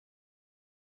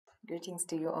Greetings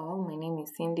to you all. My name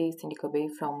is Cindy Kobei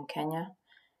from Kenya,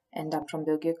 and I'm from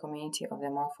the Ogio community of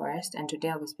the Mau Forest. And today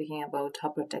I'll be speaking about how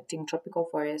protecting tropical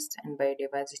forests and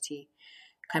biodiversity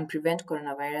can prevent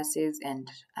coronaviruses and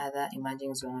other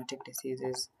emerging zoonotic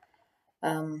diseases.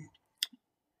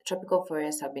 Tropical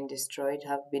forests have been destroyed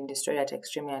at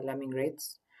extremely alarming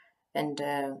rates. And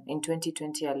in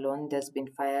 2020 alone, there's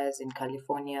been fires in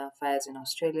California, fires in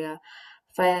Australia,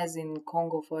 fires in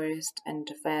Congo forest, and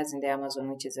fires in the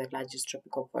Amazon, which is the largest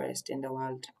tropical forest in the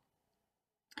world.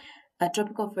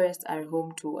 Tropical forests are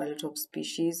home to a lot of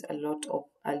species, a lot of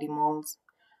animals,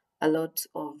 a lot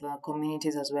of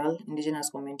communities as well, indigenous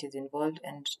communities involved,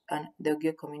 and the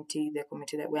Ogio community, the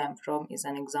community where I'm from, is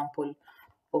an example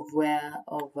of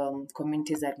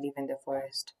communities that live in the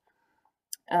forest.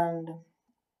 And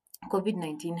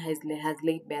COVID-19 has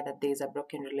laid bare that there is a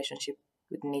broken relationship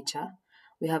with nature.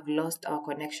 We have lost our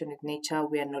connection with nature.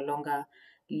 We are no longer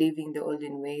living the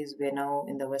olden ways. We are now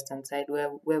in the western side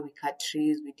where we cut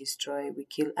trees, we destroy, we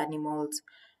kill animals,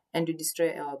 and we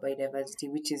destroy our biodiversity,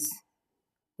 which is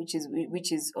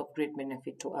of great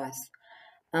benefit to us.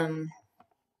 An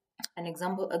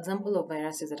example of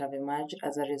viruses that have emerged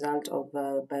as a result of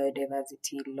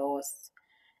biodiversity loss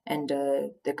and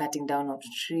the cutting down of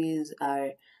trees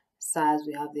are SARS,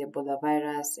 we have the Ebola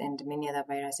virus, and many other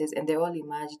viruses, and they all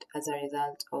emerged as a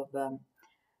result of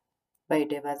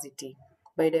biodiversity.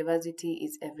 Biodiversity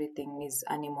is everything: it's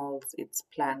animals, it's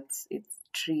plants, it's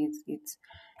trees, it's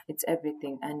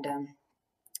everything. And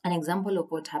an example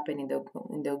of what happened in the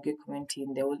Ogio community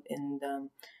in the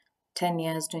 10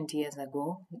 years, 20 years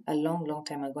ago, a long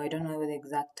time ago, I don't know the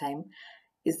exact time,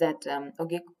 is that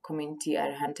Ogio community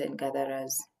are hunter and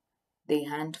gatherers. They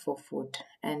hunt for food,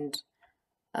 and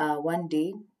one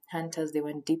day hunters, they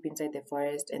went deep inside the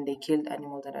forest and they killed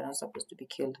animals that are not supposed to be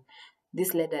killed.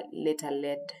 This later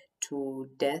led to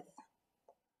death,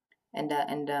 and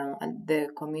the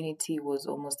community was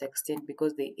almost extinct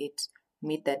because they ate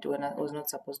meat that was not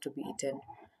supposed to be eaten.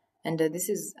 And this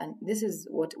is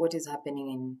what is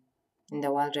happening in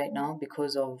the world right now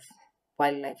because of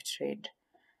wildlife trade.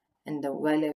 And the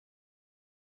wildlife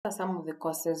are some of the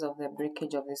causes of the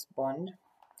breakage of this bond.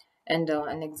 And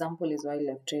an example is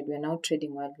wildlife trade. We're now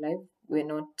trading wildlife. We're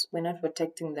not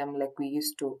protecting them like we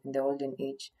used to in the olden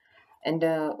age. And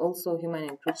also human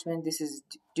encroachment. This is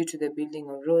due to the building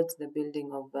of roads, the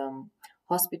building of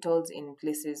hospitals in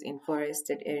places in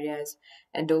forested areas,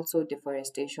 and also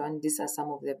deforestation. These are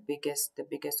some of the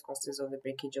biggest causes of the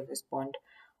breakage of this bond.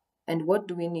 And what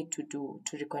do we need to do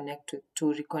to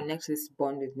reconnect this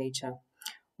bond with nature?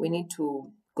 We need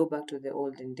to go back to the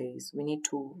olden days. We need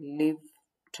to live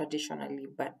traditionally,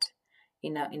 but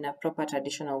in a proper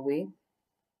traditional way.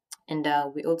 And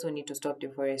we also need to stop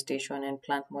deforestation and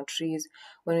plant more trees.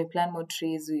 When we plant more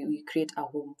trees, we create a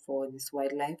home for this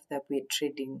wildlife that we're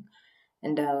trading,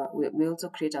 and we also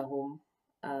create a home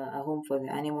for the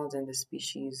animals and the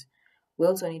species. We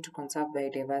also need to conserve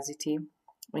biodiversity.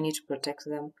 We need to protect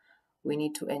them. We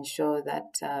need to ensure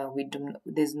that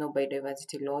there's no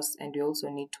biodiversity loss, and we also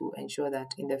need to ensure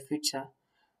that in the future,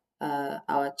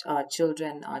 our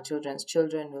children, our children's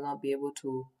children will not be able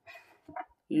to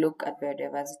look at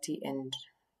biodiversity and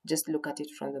just look at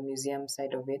it from the museum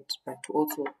side of it, but to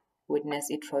also witness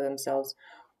it for themselves.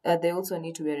 There also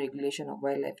need to be a regulation of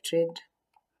wildlife trade,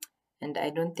 and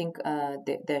I don't think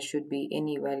there should be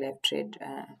any wildlife trade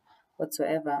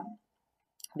whatsoever,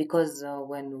 because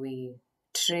when we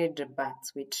trade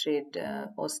bats, we trade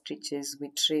ostriches,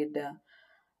 we trade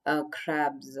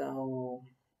crabs, all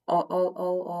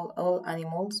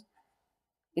animals.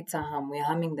 It's a harm. We're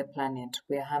harming the planet.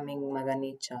 We're harming Mother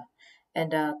Nature.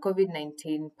 And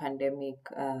COVID-19 pandemic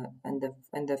and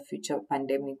the future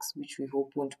pandemics, which we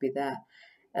hope won't be there,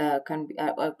 are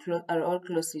all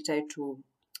closely tied to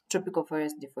tropical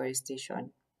forest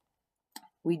deforestation.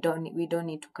 We don't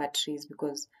need to cut trees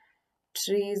because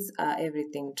trees are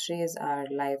everything. Trees are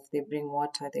life. They bring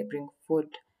water. They bring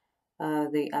food.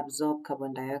 They absorb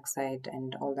carbon dioxide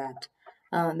and all that.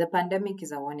 The pandemic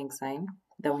is a warning sign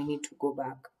that we need to go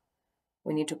back.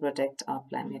 We need to protect our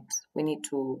planet. We need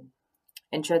to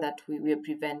ensure that we are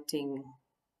preventing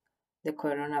the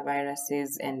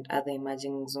coronaviruses and other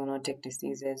emerging zoonotic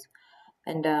diseases.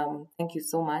 And thank you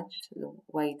so much,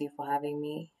 YD, for having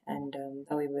me. And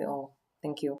that way we all.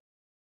 Thank you.